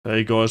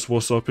Hey guys,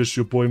 what's up? It's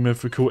your boy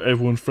Mythical,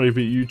 everyone's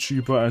favorite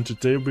YouTuber, and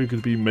today we're going to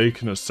be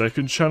making a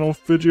second channel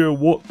video.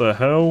 What the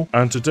hell?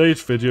 And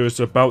today's video is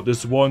about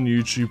this one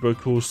YouTuber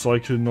called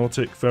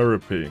Psychonautic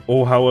Therapy,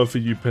 or however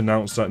you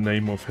pronounce that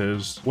name of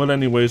his. Well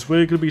anyways,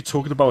 we're going to be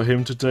talking about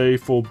him today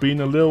for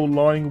being a little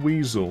lying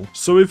weasel.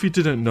 So if you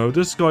didn't know,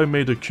 this guy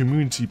made a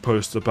community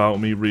post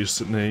about me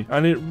recently,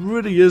 and it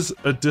really is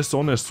a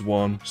dishonest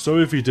one. So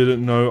if you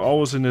didn't know, I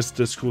was in this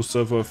Discord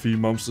server a few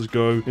months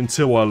ago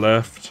until I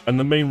left, and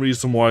the main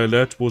reason why I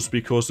left was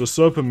because the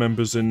server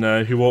members in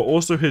there, who are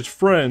also his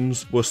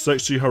friends, were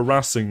sexually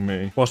harassing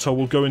me, but I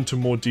will go into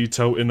more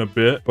detail in a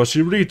bit. But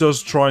he really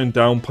does try and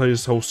downplay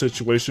this whole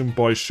situation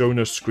by showing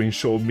a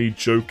screenshot of me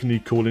jokingly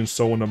calling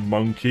someone a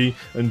monkey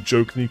and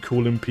jokingly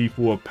calling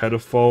people a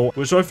pedophile,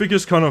 which I think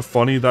is kind of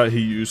funny that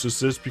he uses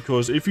this,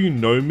 because if you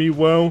know me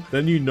well,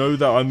 then you know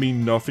that I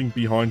mean nothing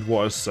behind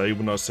what I say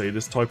when I say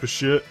this type of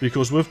shit,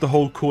 because with the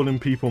whole calling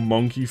people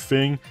monkey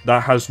thing,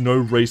 that has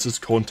no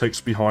racist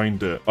context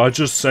behind it. I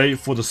just say it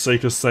for the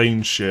sake of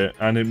saying shit,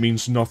 and it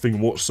means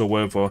nothing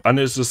whatsoever. And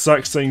it's the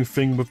exact same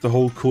thing with the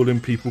whole calling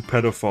people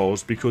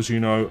pedophiles, because you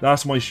know,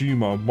 that's my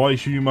humor. My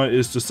humor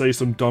is to say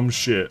some dumb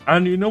shit.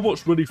 And you know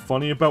what's really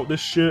funny about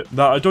this shit?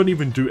 That I don't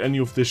even do any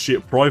of this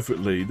shit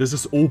privately. This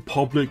is all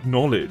public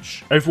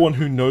knowledge. Everyone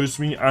who knows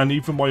me, and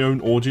even my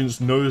own audience,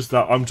 knows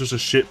that I'm just a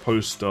shit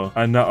poster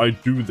and that I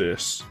do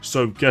this.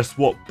 So guess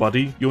what,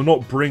 buddy? You're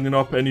not bringing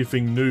up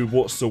anything new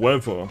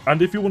whatsoever.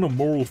 And if you want a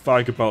moral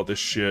fag about this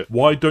shit,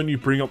 why don't you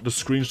bring up the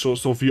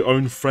screenshots of your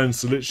own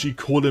friends literally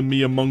calling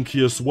me a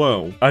monkey as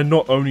well? And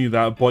not only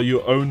that, but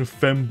your own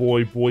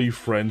femboy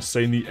boyfriend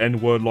saying the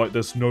N-word like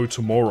there's no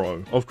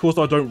tomorrow. Of course,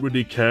 I don't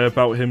really care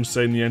about him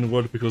saying the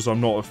N-word because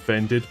I'm not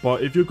offended,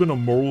 but if you're gonna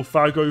moral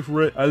fag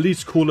over it, at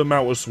least call him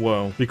out as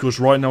well, because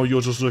right now you're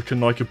just looking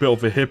like a bit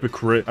of a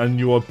hypocrite and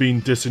you are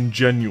being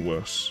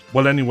disingenuous.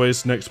 Well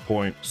anyways, next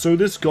point. So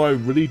this guy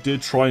really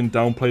did try and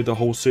downplay the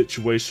whole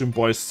situation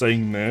by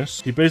saying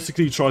this. He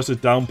basically tries to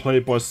downplay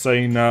it by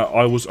saying that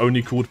I was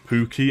only called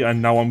Pookie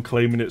and now I'm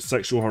claiming it's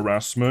sexual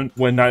harassment,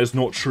 when that is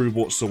not true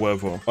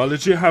whatsoever. I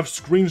legit have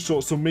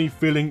screenshots of me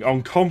feeling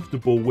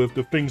uncomfortable with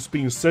the things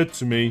being said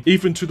to me,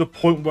 even to the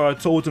point where I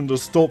told them to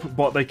stop,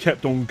 but they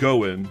kept on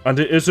going. And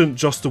it isn't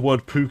just the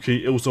word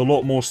Pookie, it was a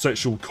lot more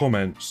sexual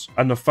comments.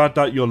 And the fact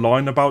that you're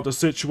lying about the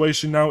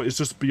situation now is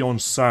just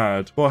beyond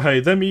sad. But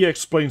hey, let me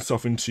explain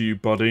something to you,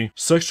 buddy.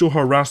 Sexual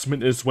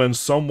harassment is when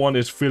someone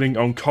is feeling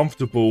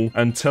uncomfortable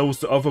and tells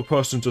the other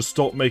person to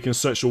stop making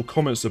sexual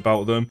comments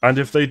about them, and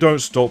if they don't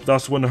stop,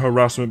 that's when the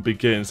harassment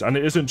begins. And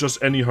it isn't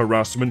just any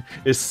harassment,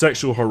 it's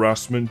sexual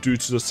harassment due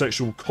to the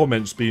sexual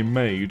comments being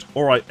made.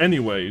 Alright,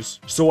 anyways,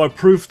 so I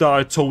proved that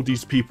I told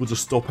these people to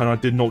stop and I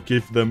did not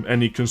give them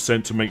any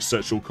consent to make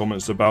sexual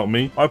comments about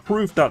me. I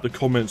proved that the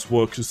comments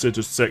were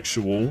considered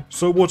sexual.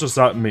 So what does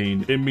that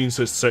mean? It means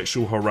it's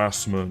sexual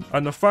harassment.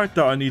 And the fact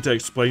that I need to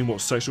explain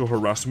what sexual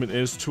harassment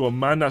is to a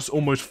man that's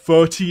almost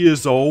 30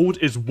 years old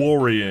is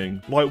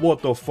worrying. Like,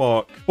 what the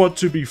fuck? But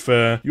to be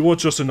fair, you are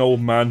just an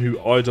old man who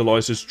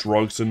idolizes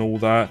drugs and all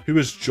that, who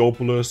is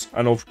jobless,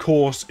 and of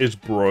course is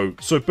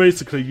broke. So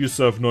basically you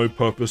serve no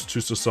purpose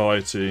to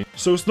society.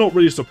 So it's not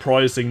really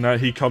surprising that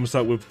he comes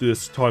out with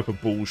this type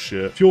of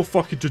bullshit. Pure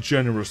fucking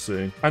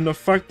degeneracy. And the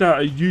fact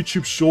that a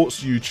YouTube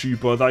Shorts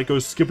YouTuber that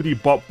goes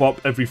skibbity bop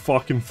bop every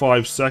fucking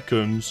 5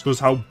 seconds because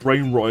how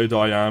brain rotted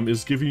I am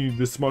is giving you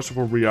this much of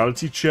a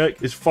reality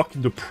check is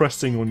fucking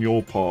depressing on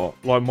your part.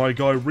 Like, my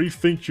guy,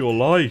 rethink your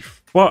life.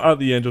 But at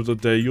the end of the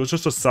day, you're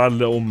just a sad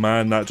little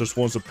man that just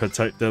wants to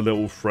protect their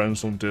little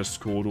friends on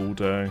Discord all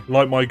day.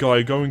 Like, my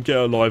guy, go and get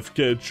a life,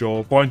 get a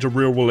job, find a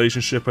real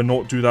relationship and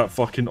not do that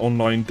fucking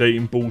online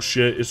dating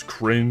bullshit. It's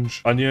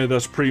cringe. And yeah,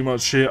 that's pretty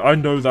much it. I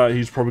know that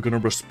he's probably going to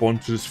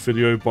respond to this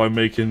video by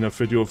making a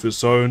video of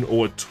his own,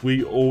 or a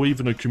tweet, or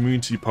even a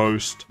community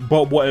post.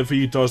 But whatever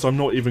he does, I'm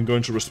not even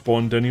going to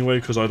respond anyway,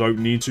 because I don't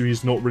need to.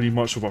 He's not really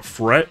much of a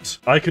threat.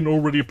 I can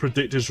already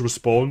predict his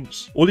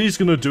response. All he's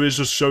going to do is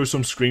just show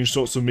some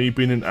screenshots of me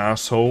being an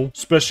asshole,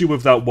 especially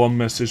with that one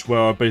message where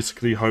I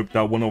basically hope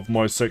that one of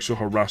my sexual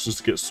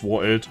harassers gets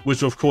swatted,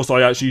 which of course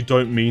I actually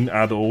don't mean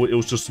at all. It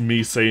was just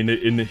me saying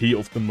it in the heat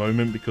of the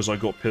moment because I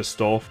got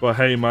pissed off. But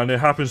hey man, it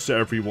happens to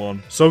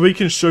everyone. So he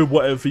can show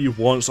whatever he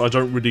wants. I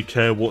don't really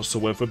care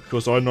whatsoever,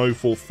 because I know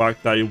for a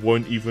fact that it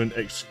won't even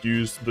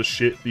excuse the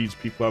shit these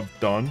people have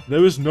done.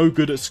 There is no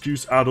good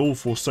excuse at all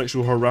for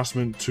sexual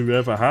harassment to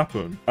ever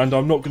happen. And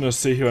I'm not gonna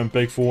sit here and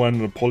beg for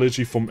an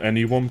apology from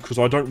anyone, because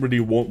I don't really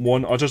want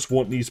one. I just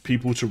want these people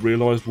to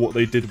realize what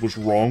they did was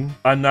wrong,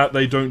 and that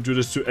they don't do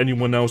this to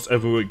anyone else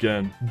ever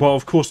again. But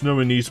of course,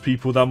 knowing these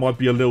people, that might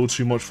be a little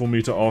too much for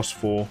me to ask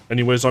for.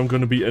 Anyways, I'm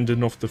going to be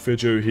ending off the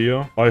video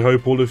here. I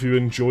hope all of you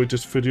enjoyed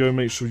this video.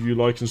 Make sure you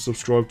like and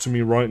subscribe to me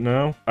right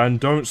now, and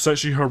don't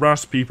sexually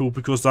harass people,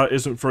 because that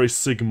isn't very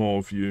Sigma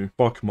of you.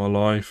 Fuck my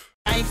life.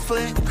 Ain't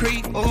foot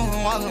creep,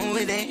 walking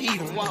with that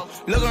heater.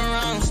 Look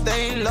around,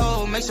 stay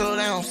low, make sure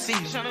they don't see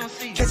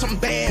you. Catch some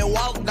bad,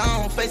 walk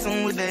down, face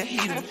them with that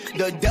heater.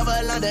 The devil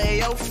under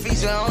your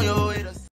feet, on your way to